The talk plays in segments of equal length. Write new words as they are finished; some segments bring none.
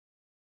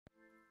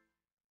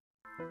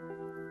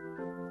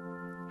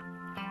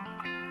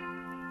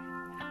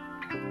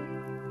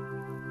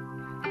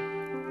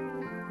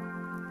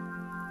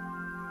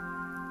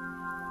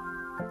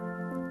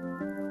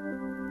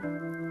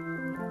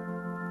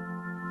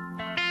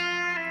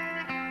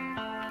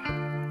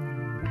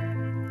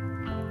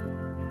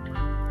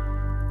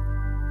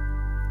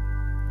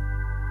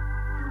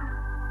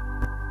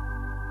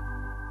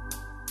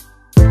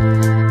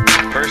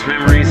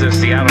to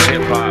Seattle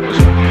hip hop.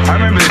 I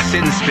remember the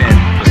Sit and Spin.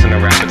 Listen to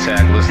Rap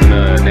Attack, listen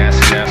to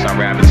Nasty Ness on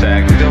Rap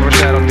Attack.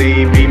 Overshadow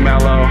D, B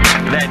Mellow.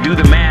 That Do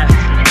the Math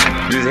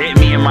just hit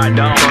me in my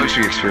dome.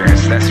 Poetry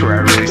Experience, that's where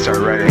I really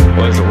started writing.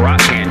 Was rock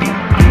candy.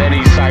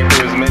 Many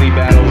ciphers, many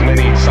battles,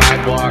 many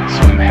sidewalks,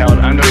 held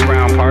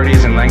underground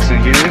parties in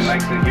Langston Hughes.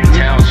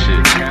 Town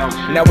shit.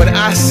 Now when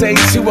I say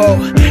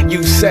 2-0,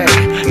 you say,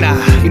 nah,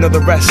 you know the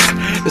rest.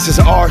 This is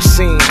our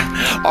scene,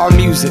 our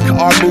music,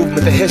 our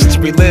movement, the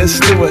history lives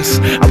through us.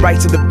 I write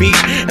to the beat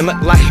and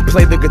let life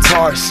play the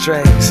guitar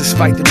strings.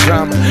 Despite the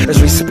drama,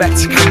 there's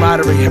respect,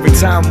 camaraderie. Every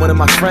time one of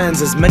my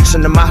friends is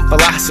mentioned in my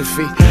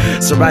philosophy,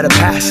 it's a rite of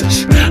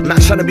passage. I'm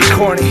not trying to be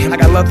corny, I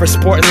got love for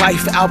sport and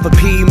life. Alpha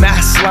P,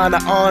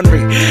 Maslana,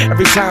 Henri.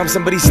 Every time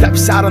somebody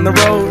steps out on the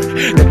road,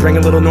 they bring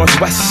a little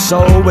Northwest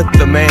soul with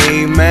them,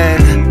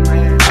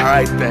 amen.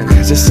 Alright then,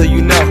 just so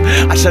you know,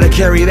 I try to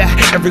carry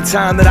that every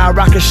time that I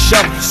rock a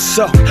show.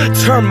 So,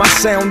 turn my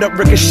sound up,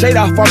 ricochet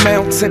off our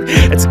mountain.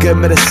 It's good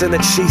medicine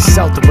that she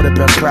Celtic would have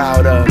been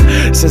proud of.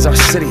 This is our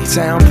city,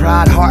 town,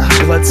 pride, heart,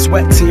 blood,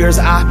 sweat, tears,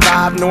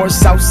 I-5, north,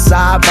 south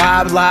side,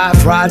 vibe,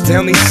 live, ride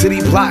down these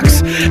city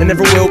blocks, and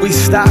never will we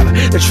stop.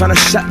 They're trying to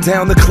shut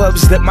down the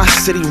clubs that my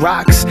city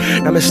rocks.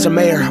 Now Mr.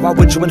 Mayor, why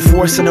would you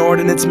enforce an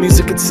ordinance?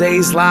 Music, it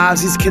saves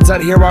lives, these kids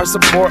out here are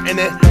supporting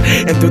it.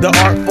 And through the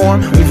art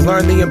form, we've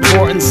learned the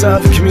importance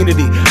of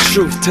community,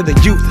 truth to the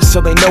youth,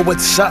 so they know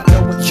what's up.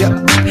 Yeah.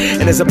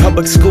 And as a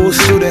public school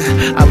student,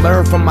 I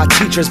learned from my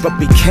teachers, but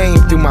became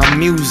through my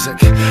music.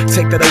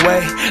 Take that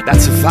away,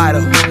 that's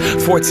vital.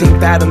 14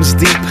 fathoms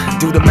deep,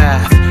 do the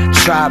math.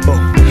 Tribal,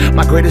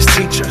 my greatest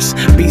teachers,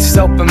 be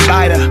self and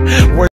biter.